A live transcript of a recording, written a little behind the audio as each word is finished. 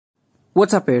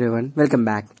What's up everyone, welcome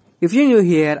back. If you're new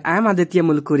here, I'm ADITYA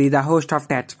MULUKURI, the host of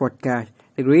TATS podcast,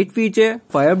 a great future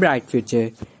for a bright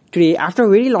future. Today, after a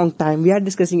very long time, we are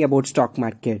discussing about stock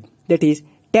market. That is,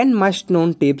 10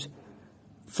 must-known tips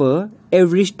for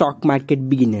every stock market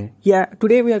beginner. Yeah,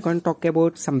 today we are going to talk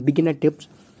about some beginner tips.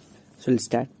 So let's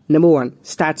start. Number 1,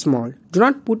 start small. Do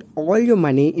not put all your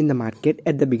money in the market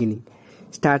at the beginning.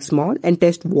 Start small and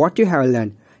test what you have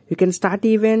learned. You can start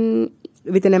even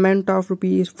with an amount of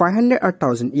rupees 500 or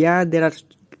 1000. Yeah, there are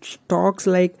stocks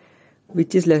like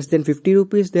which is less than 50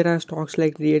 rupees. There are stocks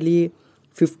like really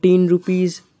 15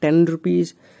 rupees, 10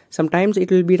 rupees. Sometimes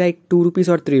it will be like 2 rupees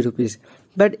or 3 rupees.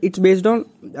 But it's based on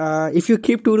if you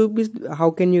keep 2 rupees, how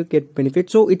can you get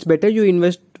benefit? So it's better you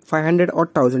invest 500 or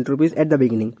 1000 rupees at the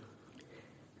beginning.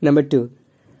 Number 2,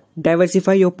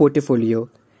 diversify your portfolio.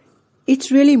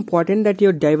 It's really important that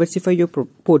you diversify your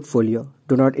portfolio.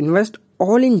 Do not invest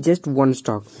all in just one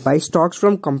stock. Buy stocks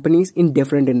from companies in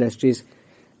different industries.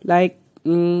 Like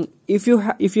if you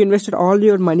invested all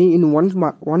your money in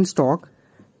one stock,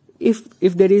 if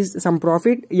there is some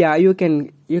profit, yeah, you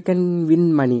can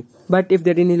win money. But if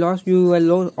there is any loss, you will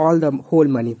lose all the whole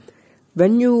money.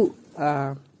 When you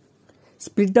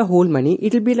split the whole money,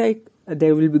 it will be like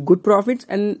there will be good profits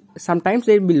and sometimes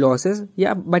there will be losses.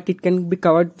 Yeah, but it can be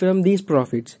covered from these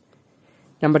profits.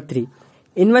 Number 3,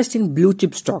 invest in blue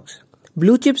chip stocks.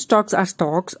 Blue chip stocks are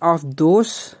stocks of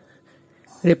those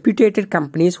reputed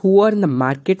companies who are in the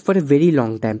market for a very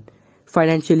long time,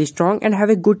 financially strong and have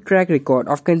a good track record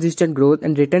of consistent growth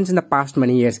and returns in the past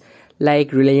many years,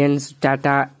 like Reliance,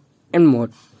 Tata and more.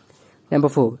 Number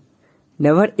 4,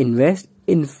 never invest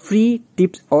in free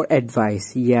tips or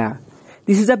advice. Yeah,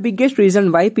 this is the biggest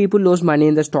reason why people lose money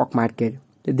in the stock market.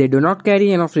 They do not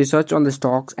carry enough research on the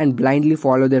stocks and blindly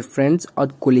follow their friends or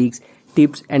colleagues'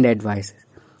 tips and advice.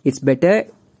 It's better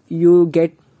you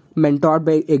get mentored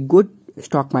by a good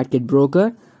stock market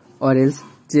broker or else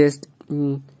just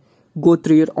go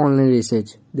through your online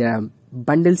research. There are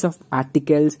bundles of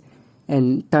articles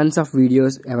and tons of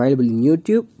videos available in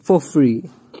YouTube for free.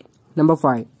 Number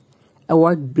 5,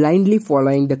 avoid blindly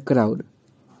following the crowd.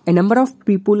 A number of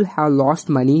people have lost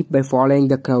money by following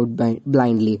the crowd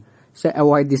blindly. So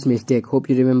avoid this mistake. Hope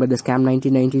you remember the scam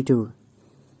 1992.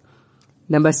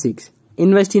 Number 6,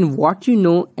 invest in what you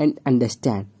know and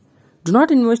understand. Do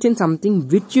not invest in something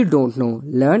which you don't know.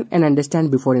 Learn and understand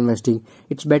before investing.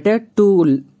 It's better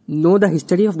to know the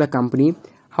history of the company,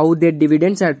 how their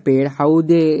dividends are paid, how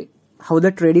the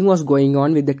trading was going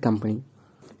on with that company.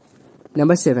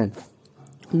 Number 7,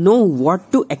 know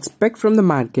what to expect from the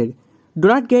market. Do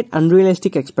not get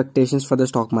unrealistic expectations for the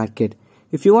stock market.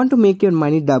 If you want to make your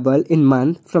money double in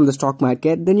month from the stock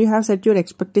market, then you have set your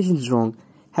expectations wrong.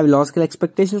 Have logical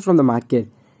expectations from the market.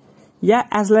 Yeah,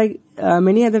 as like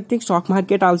many other things, stock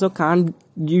market also can't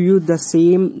give you the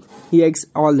same eggs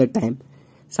all the time.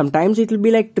 Sometimes it will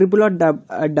be like triple or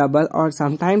double, or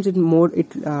sometimes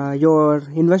your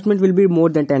investment will be more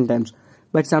than 10 times.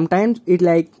 But sometimes it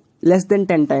like less than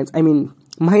 10 times. I mean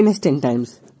minus 10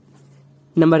 times.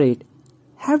 Number 8,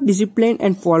 have discipline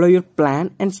and follow your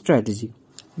plan and strategy.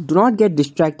 Do not get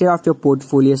distracted if your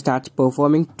portfolio starts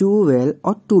performing too well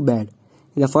or too bad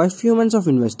in the first few months of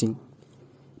investing.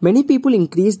 Many people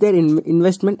increase their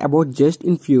investment about just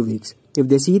in few weeks if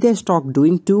they see their stock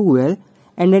doing too well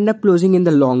and end up losing in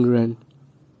the long run.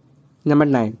 Number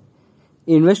 9,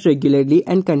 invest regularly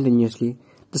and continuously.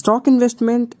 The stock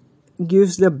investment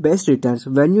gives the best returns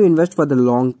when you invest for the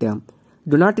long term.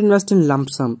 Do not invest in lump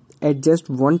sum at just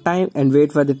one time and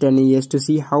wait for the 10 years to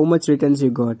see how much returns you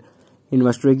got.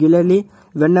 Invest regularly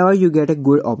whenever you get a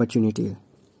good opportunity.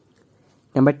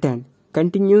 Number 10,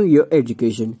 continue your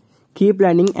education. Keep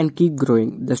learning and keep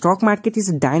growing. The stock market is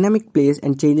a dynamic place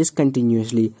and changes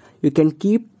continuously. You can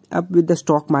keep up with the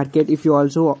stock market if you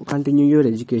also continue your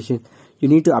education. You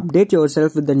need to update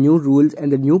yourself with the new rules and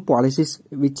the new policies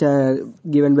which are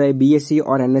given by BSE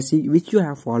or NSE which you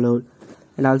have followed.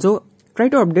 And also try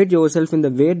to update yourself in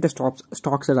the way the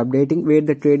stocks are updating, where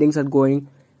the tradings are going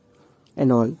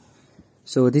and all.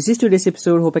 So this is today's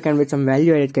episode. Hope I conveyed some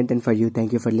value added content for you.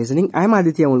 Thank you for listening. I'm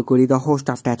ADITYA MULUKURI, the host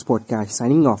of TATS podcast,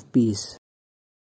 signing off. Peace.